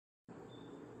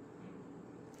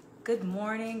Good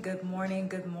morning, good morning,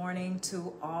 good morning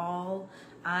to all.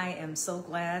 I am so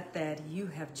glad that you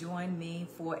have joined me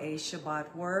for a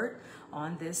Shabbat word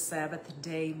on this Sabbath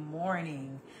day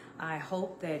morning. I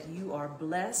hope that you are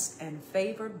blessed and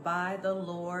favored by the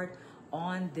Lord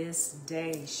on this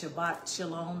day. Shabbat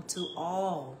shalom to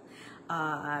all.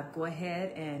 Go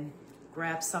ahead and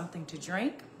grab something to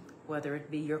drink, whether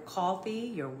it be your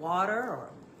coffee, your water, or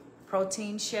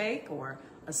protein shake, or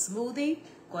a smoothie.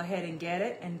 Go ahead and get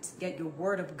it and get your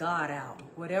Word of God out.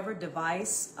 Whatever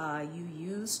device you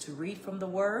use to read from the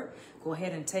Word, go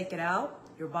ahead and take it out.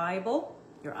 Your Bible,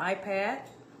 your iPad,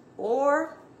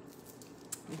 or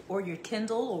your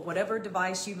Kindle, or whatever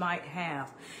device you might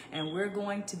have. And we're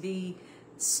going to be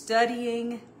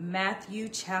studying Matthew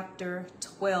chapter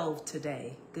 12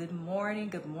 today. Good morning,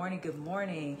 good morning, good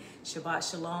morning. Shabbat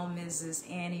shalom,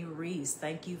 Mrs. Annie Reese.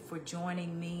 Thank you for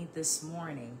joining me this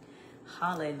morning.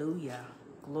 Hallelujah.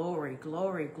 Glory,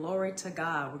 glory, glory to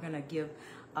God. We're going to give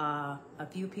a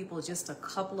few people just a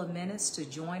couple of minutes to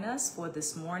join us for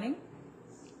this morning.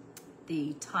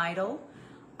 The title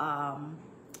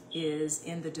is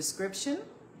in the description.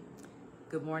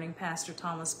 Good morning, Pastor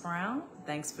Thomas Brown.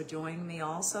 Thanks for joining me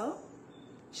also.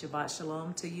 Shabbat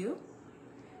shalom to you.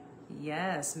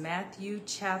 Yes, Matthew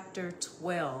chapter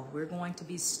 12. We're going to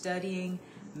be studying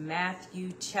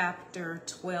Matthew chapter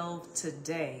 12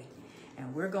 today.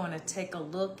 And we're going to take a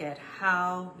look at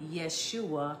how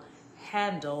Yeshua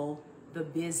handled the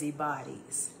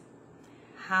busybodies.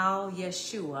 How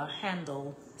Yeshua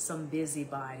handled some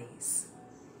busybodies.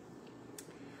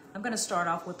 I'm going to start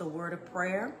off with a word of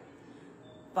prayer.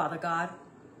 Father God,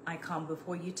 I come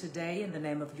before you today in the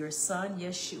name of your Son,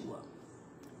 Yeshua.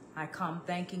 I come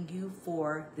thanking you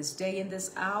for this day and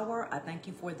this hour. I thank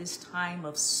you for this time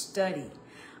of study.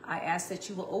 I ask that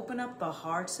you will open up the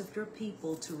hearts of your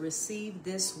people to receive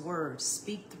this word.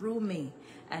 Speak through me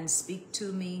and speak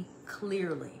to me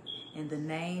clearly. In the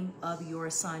name of your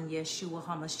Son, Yeshua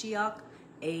HaMashiach,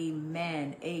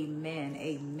 amen, amen,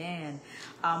 amen.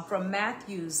 From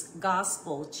Matthew's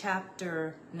Gospel,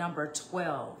 chapter number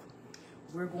 12.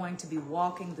 We're going to be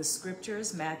walking the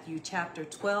scriptures, Matthew chapter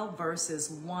 12, verses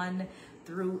 1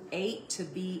 through 8 to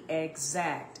be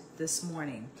exact this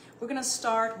morning. We're going to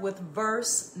start with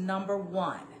verse number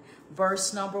 1.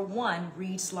 Verse number 1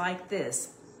 reads like this.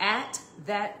 At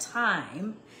that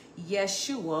time,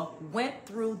 Yeshua went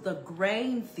through the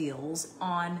grain fields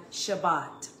on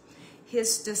Shabbat.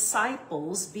 His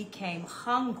disciples became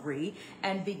hungry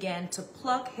and began to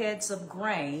pluck heads of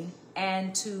grain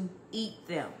and to eat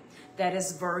them. That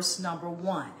is verse number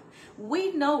 1.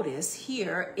 We notice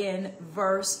here in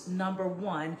verse number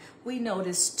 1, we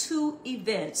notice two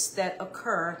events that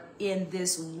occur in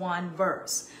this one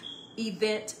verse.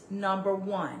 Event number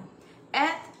 1.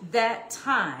 At that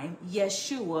time,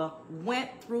 Yeshua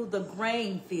went through the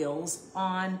grain fields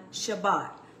on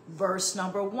Shabbat. Verse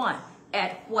number 1.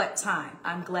 At what time?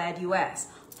 I'm glad you asked.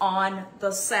 On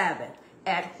the Sabbath.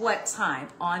 At what time?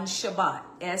 On Shabbat.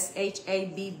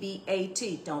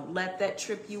 S-H-A-B-B-A-T. Don't let that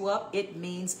trip you up. It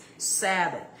means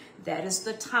Sabbath. That is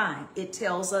the time. It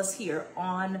tells us here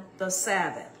on the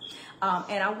Sabbath.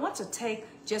 And I want to take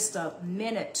just a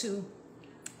minute to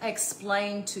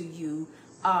explain to you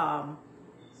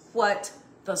what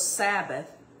the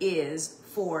Sabbath is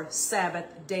for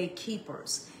Sabbath day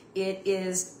keepers. It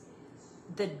is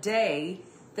the day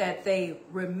that they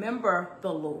remember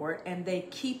the Lord and they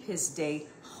keep his day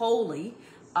holy,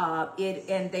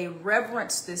 and they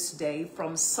reverence this day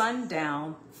from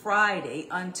sundown Friday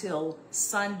until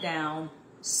sundown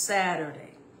Saturday.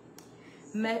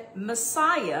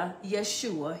 Messiah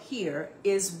Yeshua here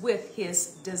is with his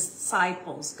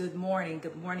disciples. Good morning,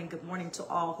 good morning, good morning to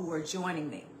all who are joining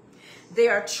me. They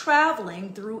are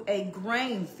traveling through a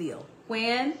grain field.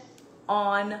 When?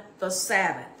 On the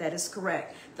Sabbath. That is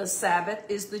correct. The Sabbath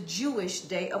is the Jewish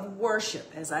day of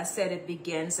worship. As I said, it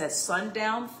begins at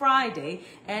sundown Friday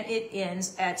and it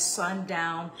ends at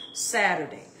sundown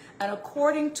Saturday. And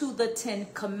according to the 10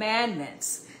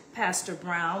 Commandments, Pastor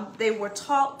Brown, they were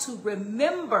taught to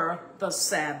remember the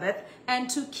Sabbath and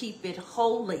to keep it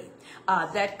holy.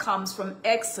 That comes from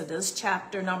Exodus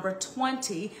chapter number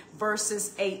 20,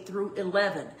 verses 8 through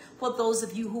 11. For those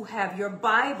of you who have your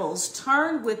Bibles,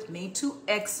 turn with me to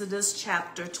Exodus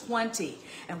chapter 20.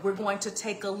 And we're going to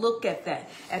take a look at that,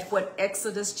 at what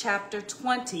Exodus chapter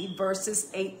 20, verses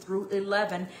 8 through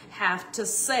 11 have to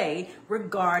say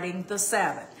regarding the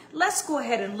Sabbath. Let's go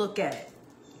ahead and look at it.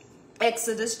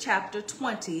 Exodus chapter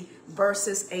 20,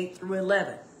 verses 8 through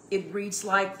 11. It reads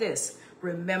like this.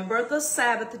 Remember the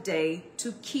Sabbath day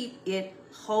to keep it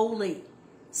holy.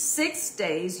 6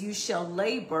 days you shall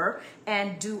labor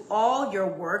and do all your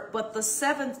work, but the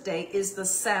seventh day is the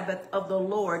Sabbath of the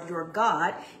Lord your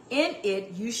God. In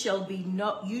it you shall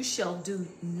do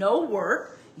no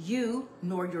work, you,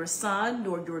 nor your son,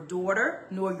 nor your daughter,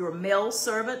 nor your male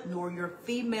servant, nor your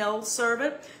female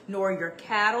servant, nor your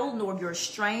cattle, nor your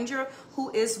stranger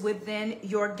who is within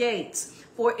your gates.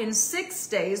 For in 6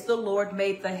 days the Lord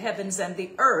made the heavens and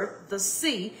the earth, the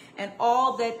sea, and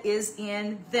all that is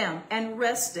in them, and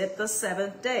rested the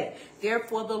seventh day.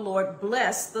 Therefore the Lord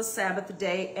blessed the Sabbath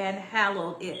day and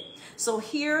hallowed it. So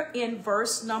here in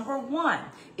verse number 1,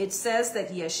 it says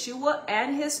that Yeshua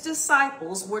and his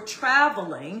disciples were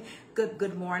traveling,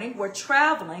 good morning, were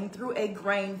traveling through a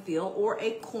grain field or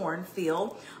a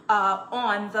cornfield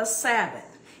on the Sabbath.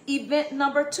 Event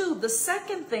number 2, the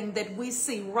second thing that we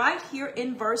see right here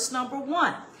in verse number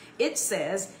 1, it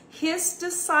says his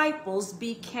disciples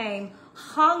became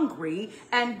hungry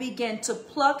and began to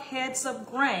pluck heads of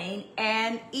grain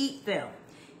and eat them.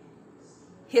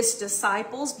 His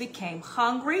disciples became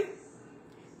hungry,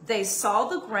 they saw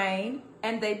the grain,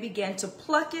 and they began to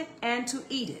pluck it and to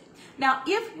eat it. Now,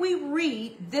 if we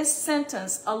read this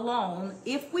sentence alone,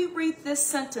 if we read this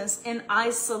sentence in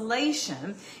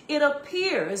isolation, it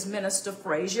appears, Minister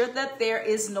Frazier, that there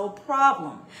is no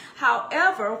problem.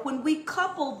 However, when we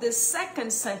couple this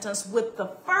second sentence with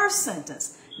the first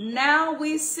sentence, now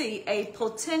we see a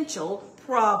potential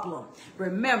problem.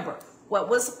 Remember, what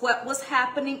was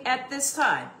happening at this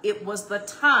time? It was the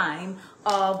time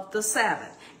of the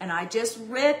Sabbath. And I just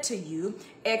read to you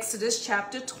Exodus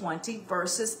chapter 20,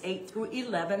 verses 8 through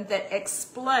 11 that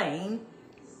explain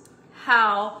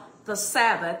how the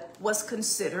Sabbath was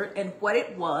considered and what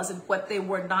it was and what they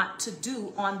were not to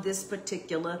do on this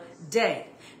particular day.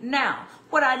 Now,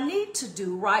 what I need to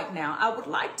do right now, I would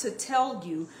like to tell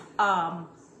you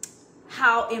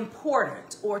how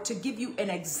important, or to give you an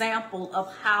example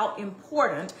of how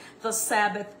important the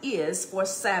Sabbath is for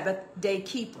Sabbath day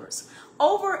keepers.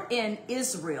 Over in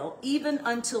Israel, even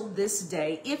until this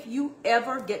day, if you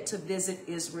ever get to visit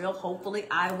Israel, hopefully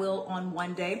I will on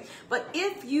one day, but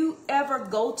if you ever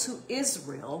go to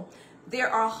Israel, there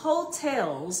are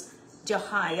hotels,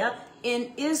 Jehiah,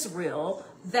 in Israel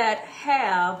that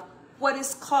have what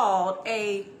is called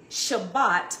a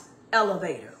Shabbat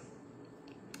elevator.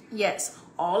 Yes,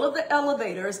 all of the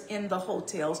elevators in the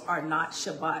hotels are not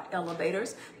Shabbat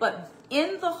elevators, but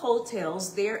in the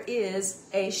hotels there is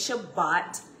a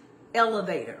Shabbat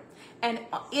elevator. And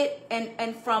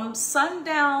from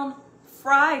sundown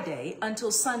Friday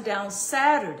until sundown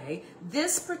Saturday,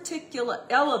 this particular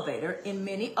elevator in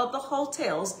many of the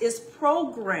hotels is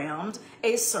programmed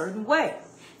a certain way.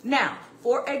 Now,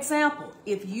 for example,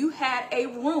 if you had a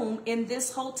room in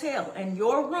this hotel and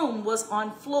your room was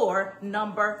on floor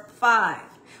number 5,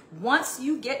 once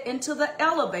you get into the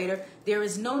elevator, there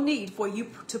is no need for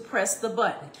you to press the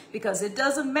button, because it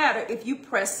doesn't matter if you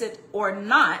press it or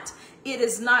not. It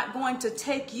is not going to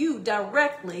take you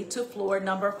directly to floor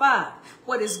number 5.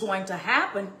 What is going to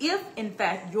happen if, in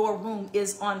fact, your room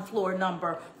is on floor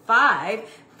number 5,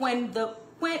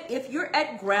 if you're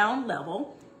at ground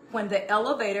level, when the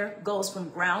elevator goes from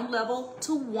ground level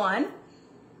to 1,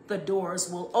 the doors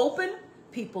will open,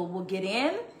 people will get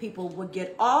in, people will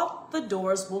get off, the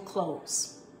doors will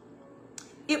close.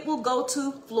 It will go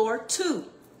to floor 2.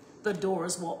 The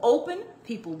doors will open,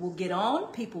 people will get on,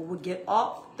 people will get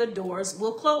off, the doors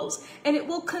will close. And it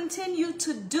will continue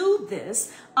to do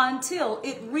this until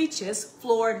it reaches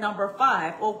floor number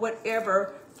 5 or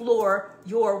whatever floor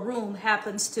your room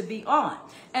happens to be on.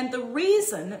 And the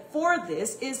reason for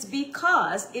this is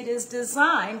because it is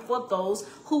designed for those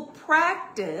who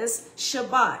practice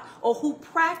Shabbat or who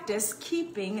practice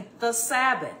keeping the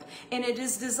Sabbath. And it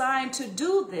is designed to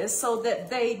do this so that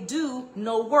they do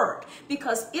no work.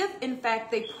 Because if in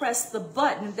fact they press the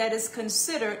button, that is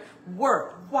considered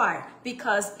work. Why?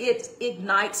 Because it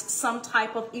ignites some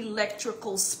type of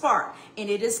electrical spark and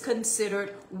it is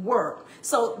considered work.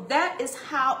 So that is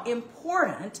how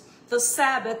important the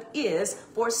Sabbath is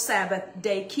for Sabbath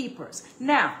day keepers.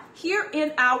 Now, here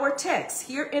in our text,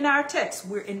 we're in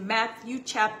Matthew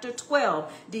chapter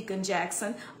 12, Deacon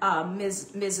Jackson,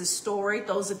 Mrs. Story,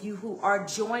 those of you who are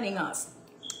joining us.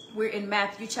 We're in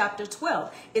Matthew chapter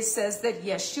 12. It says that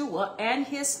Yeshua and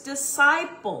his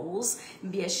disciples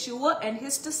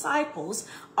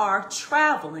are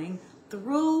traveling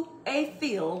through a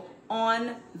field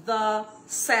on the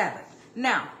Sabbath.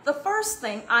 Now, the first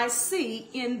thing I see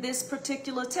in this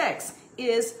particular text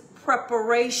is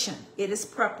preparation. It is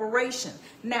preparation.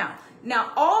 Now,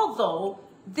 although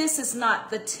this is not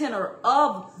the tenor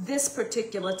of this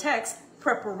particular text,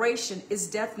 preparation is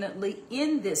definitely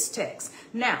in this text.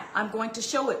 Now, I'm going to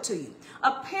show it to you.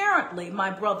 Apparently,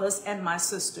 my brothers and my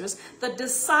sisters, the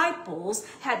disciples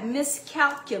had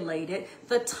miscalculated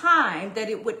the time that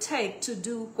it would take to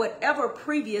do whatever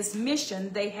previous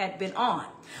mission they had been on.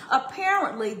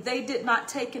 Apparently, they did not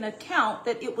take into account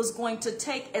that it was going to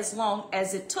take as long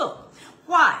as it took.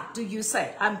 Why, do you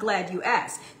say? I'm glad you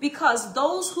asked. Because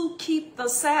those who keep the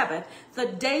Sabbath, the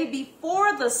day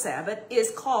before the Sabbath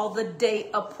is called the day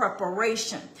of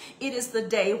preparation. It is the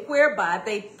day whereby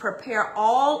they prepare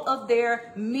all of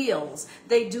their meals.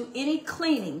 They do any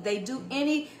cleaning. They do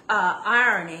any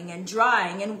ironing and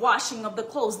drying and washing of the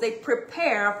clothes. They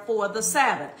prepare for the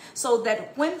Sabbath so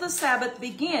that when the Sabbath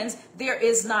begins, there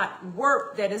is not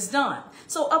work that is done.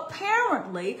 So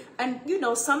apparently, and you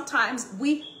know, sometimes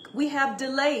we have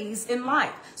delays in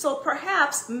life. So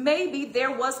perhaps maybe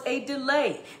there was a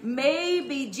delay.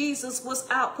 Maybe Jesus was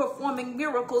out performing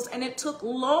miracles and it took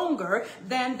longer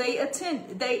than they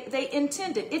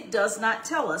intended. It does not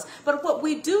tell us. But what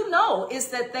we do know is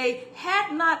that they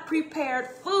had not prepared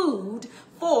food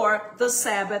for the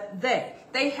Sabbath day.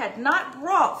 They had not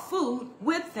brought food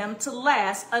with them to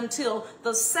last until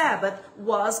the Sabbath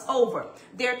was over.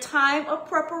 Their time of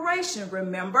preparation,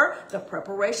 remember, the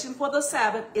preparation for the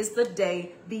Sabbath is the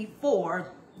day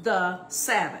before the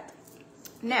Sabbath.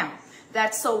 Now,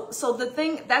 that's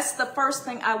the first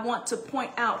thing I want to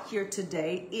point out here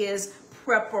today is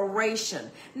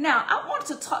preparation. Now, I want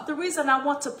to talk, the reason I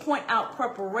want to point out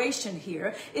preparation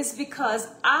here is because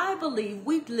I believe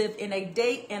we live in a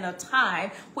day and a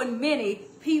time when many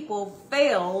people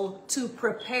fail to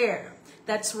prepare.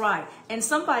 That's right. And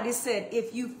somebody said,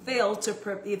 if you fail to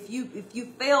prepare,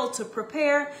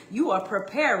 you are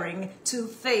preparing to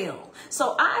fail.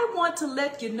 So I want to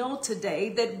let you know today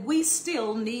that we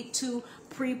still need to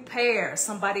prepare.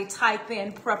 Somebody type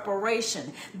in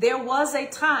preparation. There was a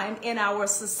time in our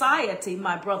society,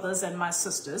 my brothers and my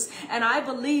sisters, and I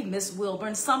believe, Miss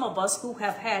Wilburn, some of us who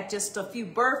have had just a few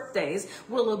birthdays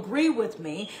will agree with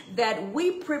me that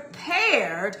we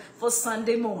prepared for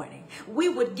Sunday morning. We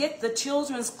would get the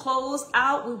children's clothes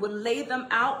out. We would lay them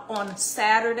out on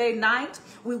Saturday night.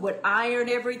 We would iron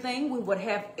everything. We would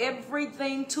have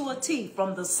everything to a T,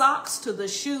 from the socks to the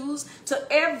shoes to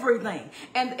everything.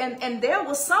 And there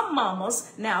were some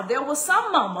mamas,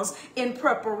 in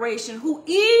preparation who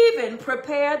even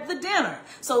prepared the dinner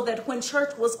so that when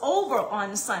church was over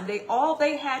on Sunday, all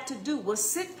they had to do was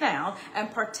sit down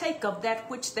and partake of that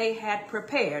which they had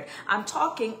prepared. I'm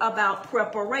talking about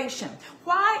preparation.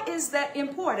 Why is that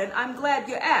important? I'm glad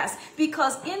you asked.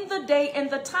 Because in the day and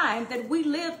the time that we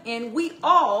live in, we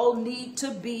all need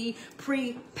to be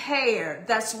prepared.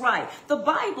 That's right. The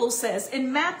Bible says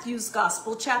in Matthew's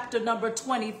Gospel, chapter number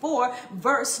 24,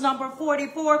 verse number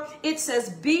 44, it says,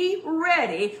 "Be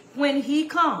ready when he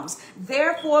comes.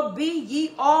 Therefore be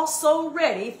ye also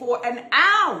ready, for an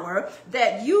hour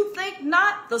that you think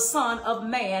not the Son of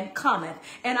Man cometh."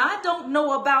 And I don't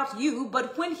know about you,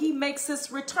 but when he makes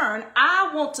his return,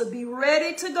 I want to be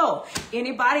ready to go.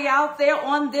 Anybody out there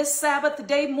on this Sabbath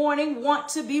day morning want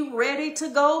to be ready to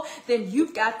go? Then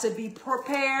you've got to be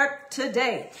prepared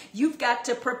today. You've got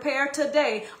to prepare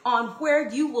today on where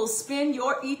you will spend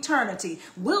your eternity.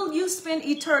 Will you spend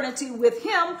eternity with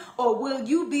him, or will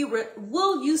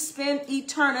you spend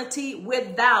eternity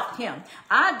without him?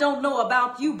 I don't know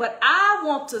about you, but I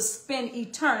want to spend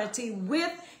eternity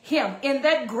with him in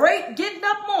that great getting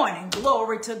up morning.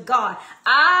 Glory to God.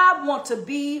 I want to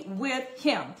be with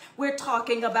him. We're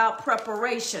talking about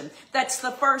preparation. That's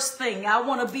the first thing. I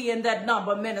want to be in that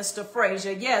number, Minister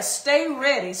Frazier. Yes, stay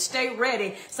ready. Stay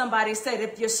ready. Somebody said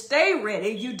if you stay ready,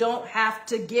 you don't have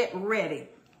to get ready.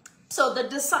 So the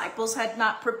disciples had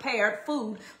not prepared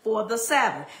food for the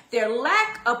Sabbath. Their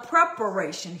lack of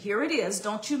preparation, here it is,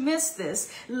 don't you miss this,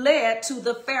 led to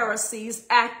the Pharisees'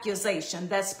 accusation.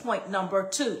 That's point number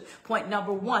 2. Point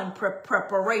number 1,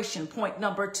 preparation. Point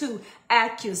number 2,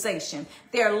 accusation.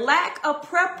 Their lack of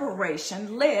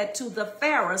preparation led to the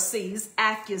Pharisees'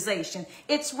 accusation.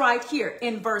 It's right here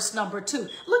in verse number 2.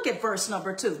 Look at verse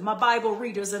number 2. My Bible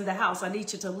readers in the house, I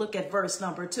need you to look at verse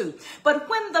number 2. "But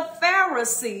when the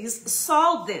Pharisees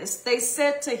saw this, they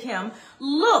said to him,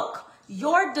 'Look,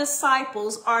 your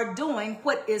disciples are doing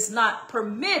what is not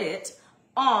permitted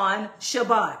on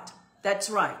Shabbat.'"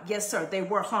 That's right. Yes, sir. They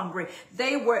were hungry.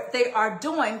 They are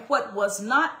doing what was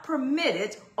not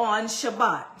permitted on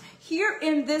Shabbat. Here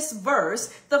in this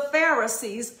verse, the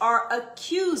Pharisees are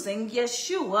accusing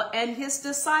Yeshua and his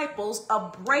disciples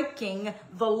of breaking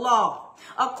the law.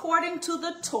 According to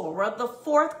the Torah, the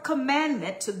 4th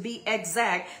commandment to be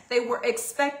exact, they were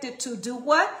expected to do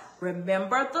what?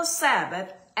 Remember the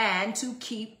Sabbath and to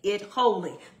keep it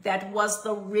holy. That was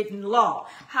the written law.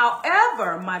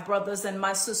 However, my brothers and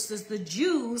my sisters, the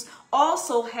Jews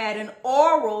also had an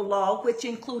oral law, which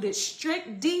included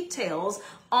strict details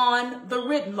on the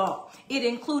written law. It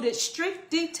included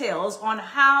strict details on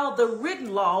how the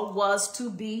written law was to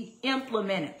be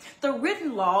implemented. The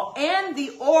written law and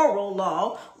the oral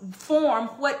law form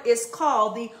what is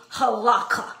called the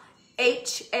halakha. Halakha.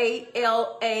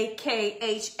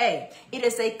 It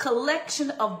is a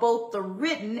collection of both the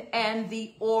written and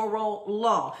the oral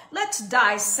law. Let's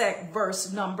dissect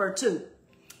verse number 2.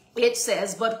 It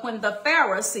says, but when the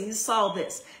Pharisees saw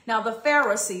this. Now the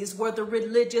Pharisees were the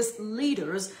religious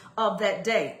leaders of that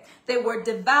day. They were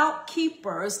devout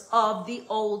keepers of the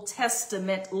Old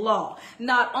Testament law.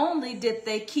 Not only did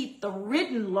they keep the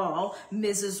written law,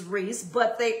 Mrs. Reese,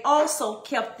 but they also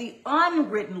kept the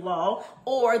unwritten law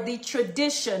or the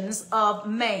traditions of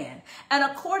man. And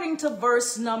according to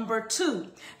verse number 2,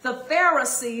 the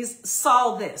Pharisees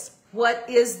saw this. What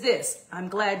is this? I'm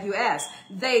glad you asked.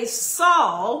 They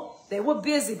were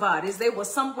busybodies. They were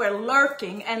somewhere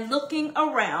lurking and looking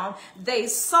around. They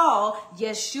saw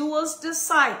Yeshua's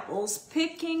disciples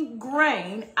picking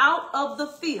grain out of the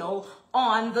field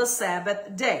on the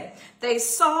Sabbath day. They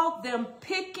saw them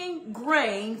picking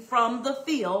grain from the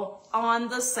field on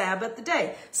the Sabbath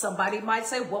day. Somebody might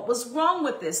say, what was wrong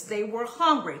with this? They were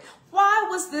hungry. Why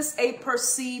was this a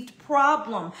perceived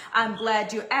problem? I'm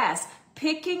glad you asked.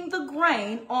 Picking the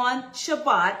grain on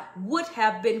Shabbat would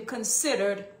have been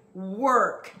considered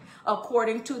work.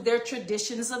 According to their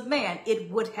traditions of man, it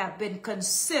would have been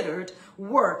considered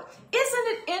work. Isn't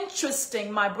it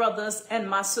interesting, my brothers and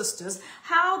my sisters,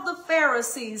 how the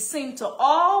Pharisees seem to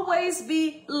always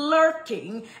be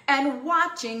lurking and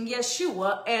watching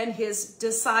Yeshua and his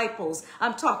disciples?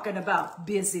 I'm talking about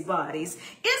busybodies. Isn't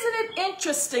it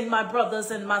interesting, my brothers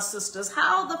and my sisters,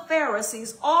 how the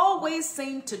Pharisees always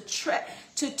seem to try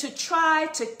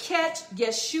to catch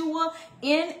Yeshua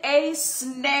in a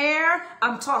snare?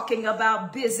 I'm talking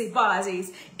about busybodies.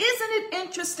 Isn't it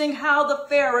interesting how the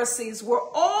Pharisees were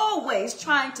always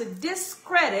trying to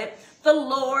discredit the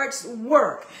Lord's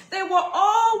work? They were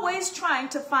always trying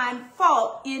to find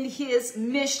fault in his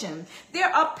mission. There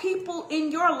are people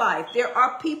in your life, there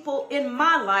are people in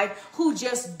my life who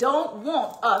just don't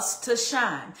want us to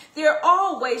shine. They're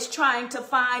always trying to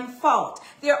find fault.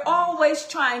 They're always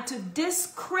trying to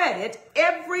discredit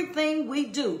everything we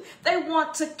do. They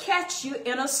want to catch you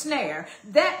in a snare.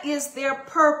 That is their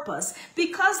purpose.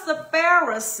 Because the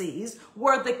Pharisees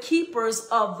were the keepers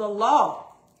of the law,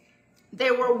 they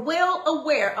were well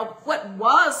aware of what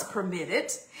was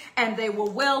permitted, and they were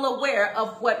well aware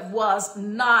of what was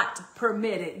not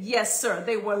permitted. Yes, sir.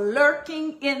 They were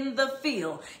lurking in the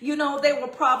field. You know, they were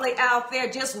probably out there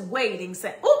just waiting,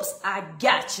 saying, oops, I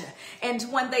gotcha. And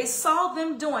when they saw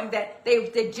them doing that,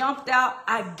 they jumped out,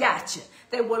 I gotcha.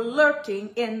 They were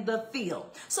lurking in the field.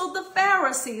 So the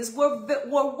Pharisees were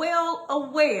well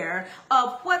aware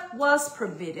of what was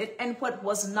permitted and what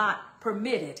was not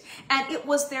permitted. And it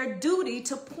was their duty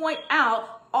to point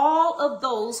out all of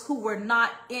those who were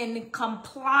not in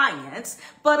compliance.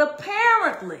 But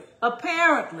apparently,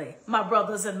 my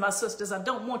brothers and my sisters, I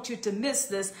don't want you to miss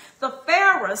this. The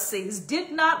Pharisees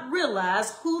did not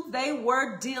realize who they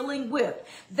were dealing with.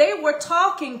 They were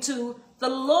talking to the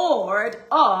Lord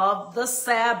of the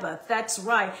Sabbath. That's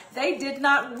right. They did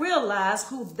not realize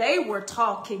who they were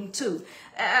talking to.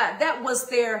 That was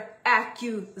their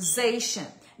accusation.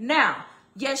 Now,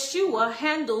 Yeshua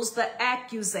handles the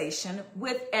accusation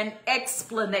with an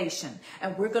explanation,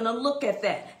 and we're going to look at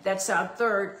that. That's our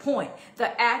third point.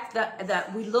 The act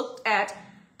that we looked at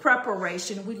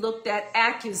preparation, we looked at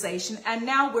accusation, and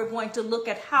now we're going to look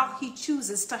at how he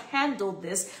chooses to handle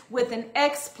this with an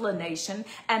explanation,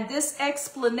 and this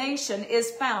explanation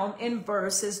is found in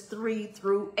verses 3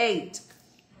 through 8.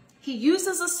 He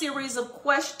uses a series of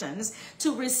questions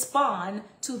to respond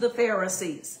to the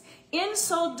Pharisees. In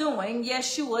so doing,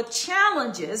 Yeshua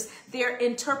challenges their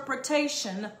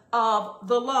interpretation of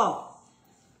the law.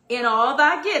 In all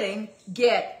thy getting,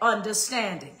 get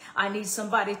understanding. I need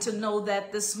somebody to know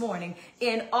that this morning.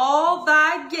 In all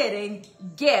thy getting,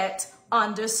 get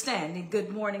understanding. Good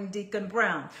morning, Deacon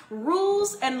Brown.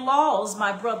 Rules and laws,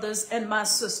 my brothers and my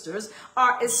sisters,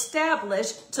 are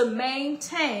established to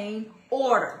maintain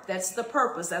order. That's the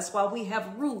purpose. That's why we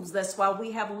have rules. That's why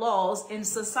we have laws in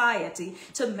society,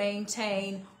 to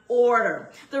maintain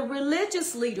order. The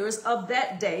religious leaders of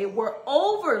that day were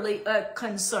overly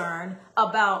concerned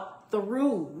about the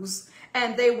rules,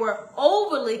 and they were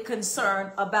overly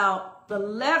concerned about the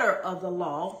letter of the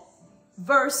law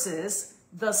versus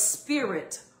the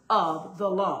spirit of the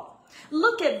law.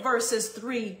 Look at verses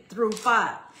 3 through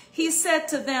 5. He said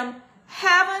to them,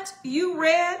 haven't you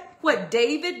read what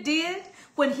David did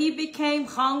when he became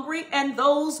hungry and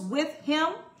those with him?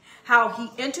 How he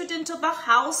entered into the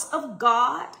house of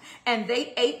God and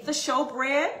they ate the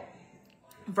showbread?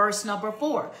 Verse number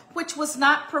 4, which was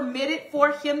not permitted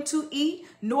for him to eat,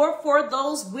 nor for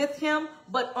those with him,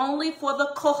 but only for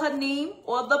the Kohanim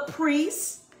or the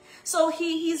priests. So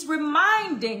he's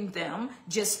reminding them,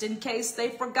 just in case they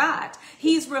forgot.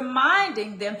 He's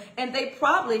reminding them, and they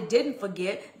probably didn't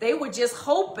forget. They were just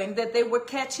hoping that they would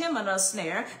catch him in a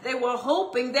snare. They were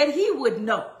hoping that he would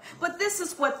know. But this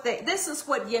is what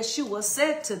Yeshua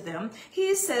said to them.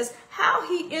 He says, how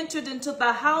he entered into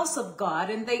the house of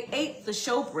God and they ate the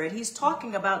showbread. He's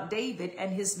talking about David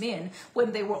and his men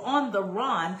when they were on the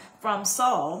run from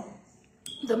Saul.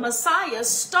 The Messiah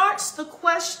starts the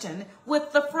question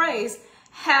with the phrase,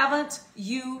 haven't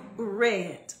you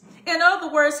read? In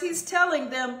other words, he's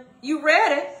telling them, you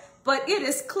read it, but it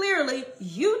is clearly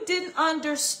you didn't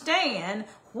understand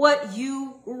what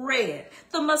you read.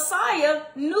 The Messiah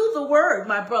knew the word,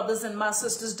 my brothers and my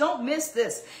sisters. Don't miss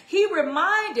this. He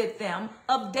reminded them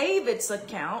of David's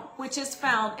account, which is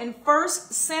found in 1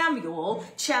 Samuel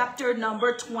chapter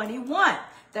number 21.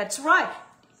 That's right.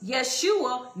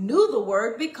 Yeshua knew the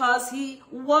word because he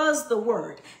was the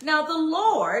word. Now the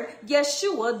Lord,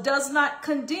 Yeshua, does not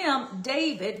condemn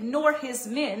David nor his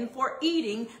men for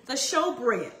eating the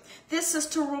showbread. This is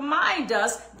to remind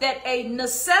us that a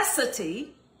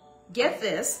necessity, get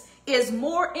this, is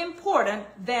more important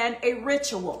than a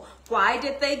ritual. Why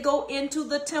did they go into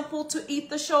the temple to eat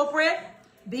the showbread?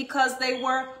 Because they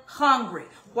were hungry.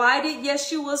 Why did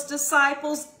Yeshua's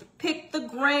disciples pick the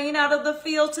grain out of the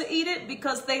field to eat it?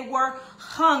 Because they were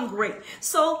hungry.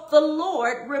 So the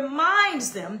Lord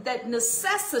reminds them that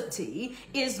necessity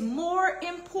is more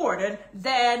important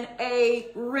than a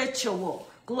ritual.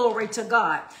 Glory to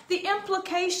God. The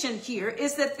implication here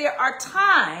is that there are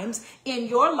times in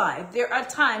your life, there are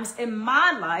times in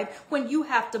my life when you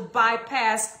have to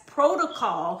bypass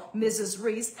protocol, Mrs.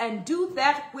 Reese, and do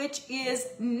that which is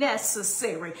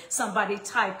necessary. Somebody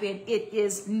type in, it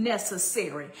is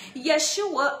necessary.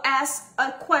 Yeshua asks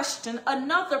a question,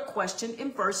 another question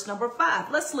in verse number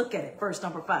 5. Let's look at it, verse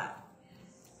number 5.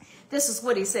 This is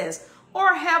what he says.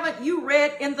 Or haven't you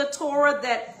read in the Torah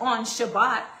that on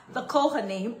Shabbat, the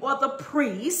Kohanim or the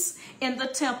priests in the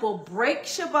temple break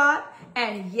Shabbat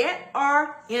and yet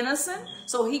are innocent?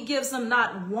 So he gives them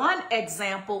not one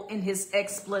example in his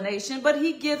explanation, but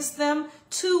he gives them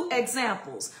two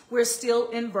examples. We're still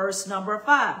in verse number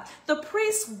 5. The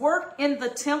priests work in the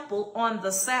temple on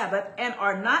the Sabbath and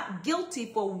are not guilty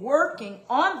for working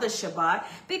on the Shabbat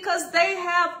because they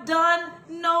have done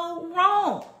no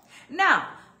wrong. Now,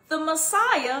 the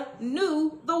Messiah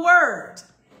knew the word.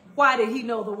 Why did he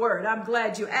know the word? I'm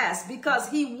glad you asked. Because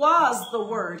he was the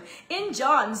word. In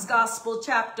John's Gospel,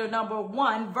 chapter number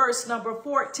 1, verse number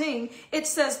 14, it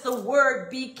says the word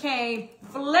became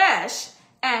flesh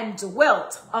and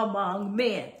dwelt among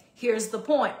men. Here's the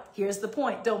point. Here's the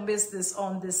point. Don't miss this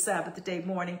on this Sabbath day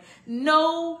morning.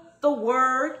 Know the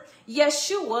word.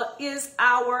 Yeshua is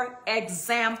our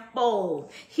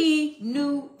example. He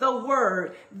knew the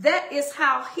word. That is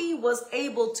how he was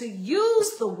able to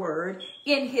use the word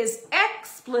in his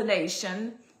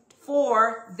explanation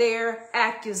for their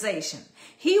accusation.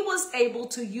 He was able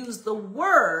to use the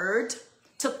word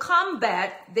to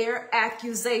combat their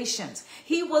accusations.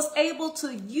 He was able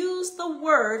to use the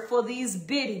word for these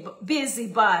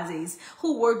busybodies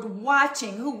who were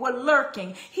watching, who were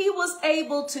lurking. He was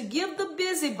able to give the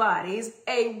busybodies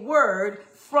a word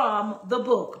from the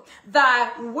book.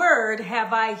 Thy word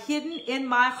have I hidden in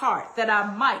my heart that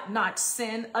I might not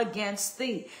sin against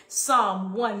thee.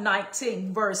 Psalm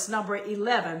 119, verse number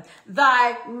 11.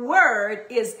 Thy word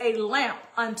is a lamp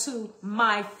unto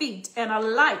my feet and a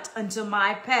light unto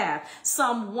my path.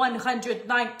 Psalm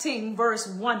 119, verse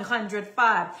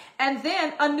 105. And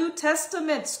then a New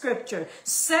Testament scripture,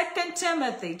 2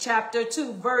 Timothy chapter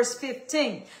 2, verse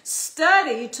 15.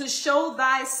 Study to show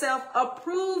thyself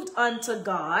approved unto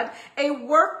God, a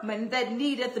workman that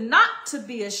needeth not to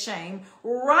be ashamed,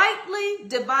 rightly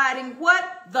dividing what?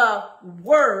 The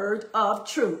word of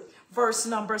truth. Verse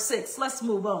number 6. Let's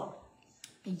move on.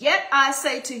 Yet I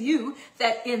say to you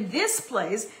that in this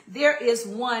place there is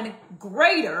one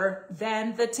greater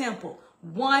than the temple.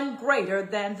 One greater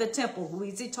than the temple. Who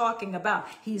is he talking about?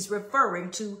 He's referring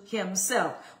to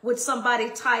himself. Would somebody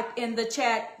type in the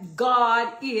chat,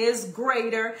 God is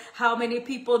greater? How many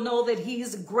people know that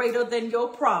he's greater than your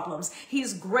problems?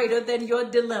 He's greater than your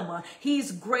dilemma.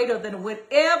 He's greater than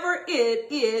whatever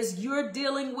it is you're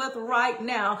dealing with right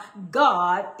now.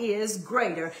 God is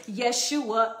greater.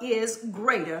 Yeshua is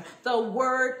greater. The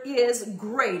word is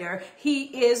greater.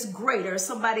 He is greater.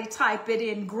 Somebody type it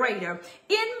in, greater.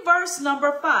 In verse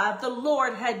number 5, the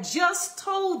Lord had just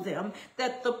told them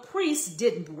that the priests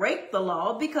didn't break the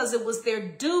law because it was their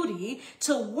duty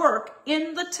to work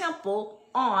in the temple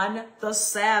on the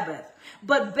Sabbath.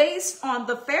 But based on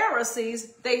the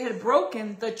Pharisees, they had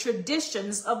broken the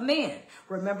traditions of men.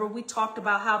 Remember, we talked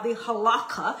about how the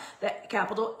halakha, that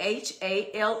capital Halakha,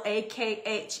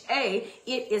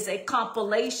 it is a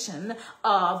compilation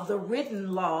of the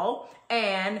written law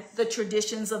and the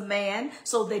traditions of man.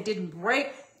 So they didn't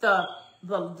break the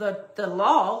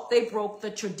law, they broke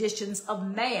the traditions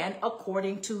of man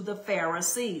according to the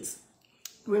Pharisees.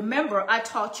 Remember, I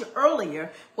taught you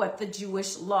earlier what the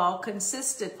Jewish law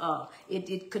consisted of.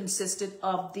 It consisted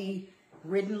of the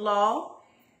written law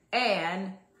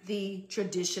and the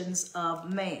traditions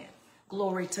of man.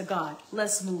 Glory to God.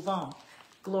 Let's move on.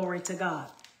 Glory to God.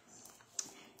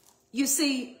 You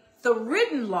see, the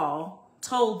written law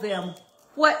told them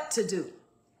what to do.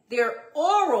 Their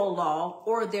oral law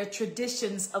or their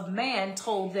traditions of man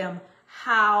told them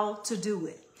how to do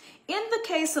it. In the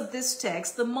case of this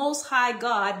text, the Most High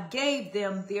God gave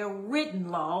them their written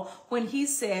law when he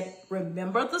said,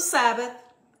 remember the Sabbath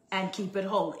and keep it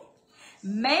holy.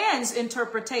 Man's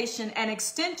interpretation and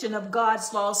extension of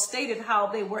God's law stated how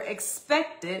they were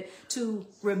expected to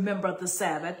remember the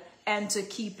Sabbath and to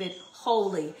keep it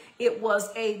holy. It was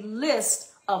a list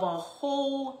of a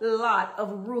whole lot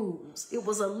of rules. It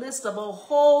was a list of a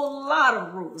whole lot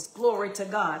of rules. Glory to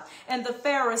God. And the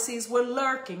Pharisees were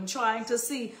lurking, trying to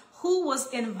see who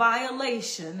was in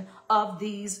violation of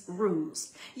these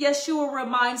rules. Yeshua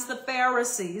reminds the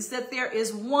Pharisees that there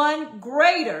is one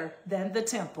greater than the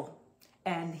temple,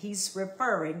 and he's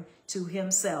referring to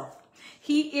himself.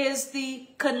 He is the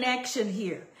connection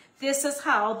here. This is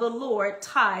how the Lord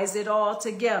ties it all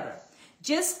together.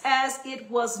 Just as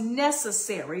it was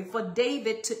necessary for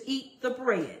David to eat the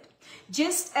bread,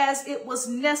 just as it was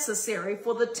necessary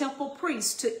for the temple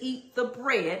priests to eat the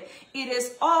bread, it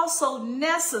is also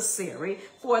necessary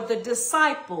for the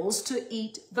disciples to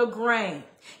eat the grain.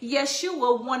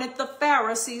 Yeshua wanted the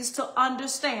Pharisees to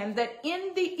understand that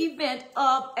in the event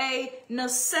of a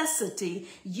necessity,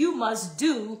 you must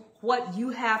do what you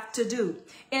have to do.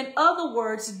 In other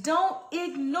words, don't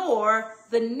ignore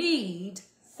the need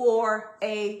for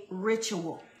a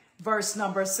ritual. Verse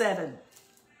number 7.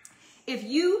 If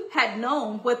you had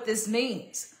known what this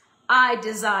means, I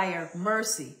desire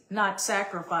mercy, not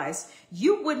sacrifice,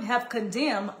 you wouldn't have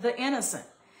condemned the innocent.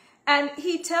 And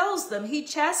he tells them, he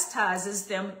chastises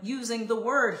them using the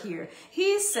word here.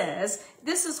 He says,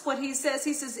 this is what he says.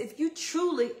 He says, if you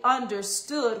truly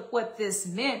understood what this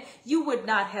meant, you would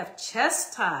not have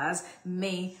chastised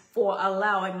me for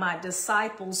allowing my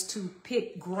disciples to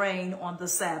pick grain on the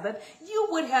Sabbath. You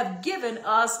would have given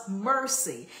us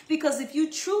mercy. Because if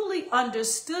you truly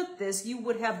understood this, you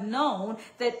would have known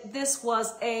that this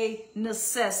was a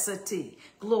necessity.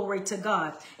 Glory to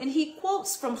God. And he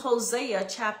quotes from Hosea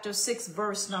chapter 6,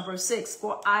 verse number 6,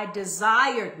 for I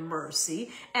desired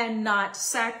mercy and not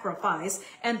sacrifice,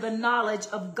 and the knowledge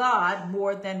of God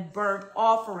more than burnt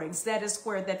offerings. That is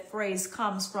where that phrase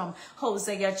comes from.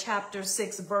 Hosea chapter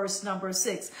 6, verse number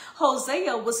 6.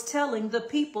 Hosea was telling the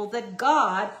people that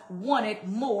God wanted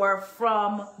more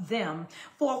from them.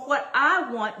 For what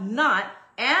I want not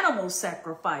animal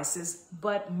sacrifices,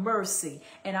 but mercy.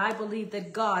 And I believe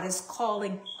that God is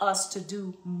calling us to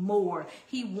do more.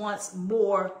 He wants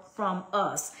more from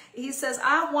us. He says,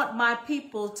 I want my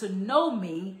people to know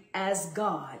me as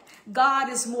God. God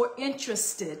is more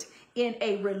interested in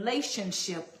a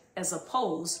relationship as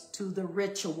opposed to the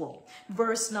ritual.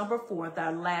 Verse number 4,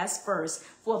 the last verse,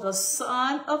 for the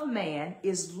Son of Man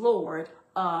is Lord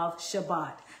of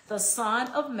Shabbat. The Son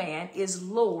of Man is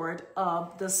Lord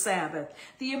of the Sabbath.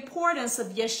 The importance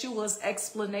of Yeshua's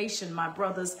explanation, my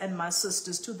brothers and my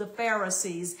sisters, to the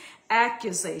Pharisees'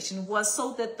 accusation was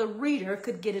so that the reader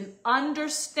could get an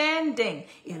understanding.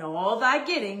 In all thy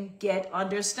getting, get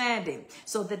understanding.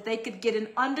 So that they could get an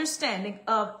understanding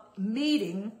of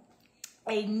meeting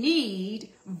a need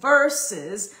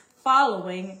versus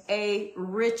following a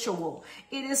ritual.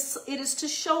 It is to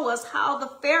show us how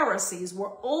the Pharisees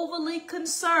were overly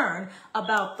concerned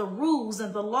about the rules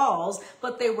and the laws,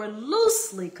 but they were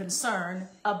loosely concerned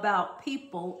about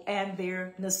people and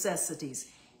their necessities.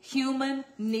 Human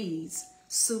needs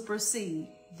supersede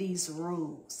these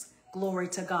rules. Glory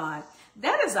to God.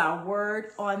 That is our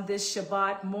word on this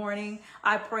Shabbat morning.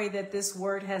 I pray that this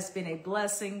word has been a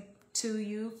blessing to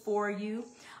you, for you.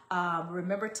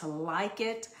 Remember to like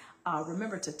it.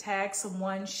 Remember to tag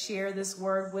someone, share this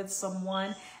word with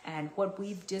someone, and what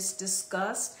we've just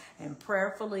discussed, and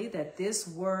prayerfully that this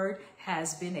word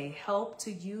has been a help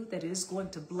to you that is going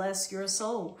to bless your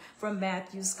soul. From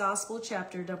Matthew's Gospel,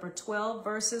 chapter number 12,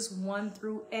 verses 1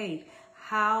 through 8,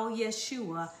 how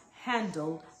Yeshua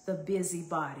handled the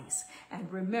busybodies.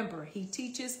 And remember, he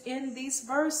teaches in these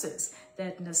verses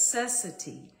that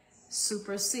necessity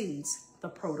supersedes the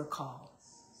protocol.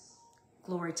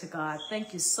 Glory to God.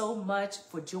 Thank you so much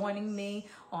for joining me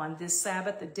on this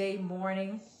Sabbath, the day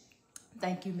morning.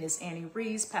 Thank you, Miss Annie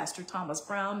Reeves, Pastor Thomas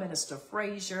Brown, Minister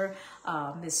Frazier,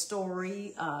 Miss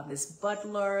Story, Miss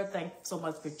Butler. Thank you so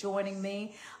much for joining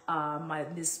me.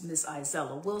 Miss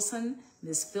Isella Wilson,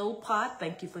 Miss Philpott,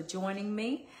 thank you for joining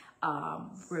me.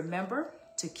 Remember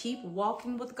to keep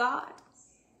walking with God,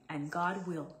 and God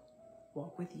will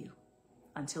walk with you.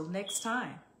 Until next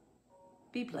time,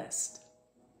 be blessed.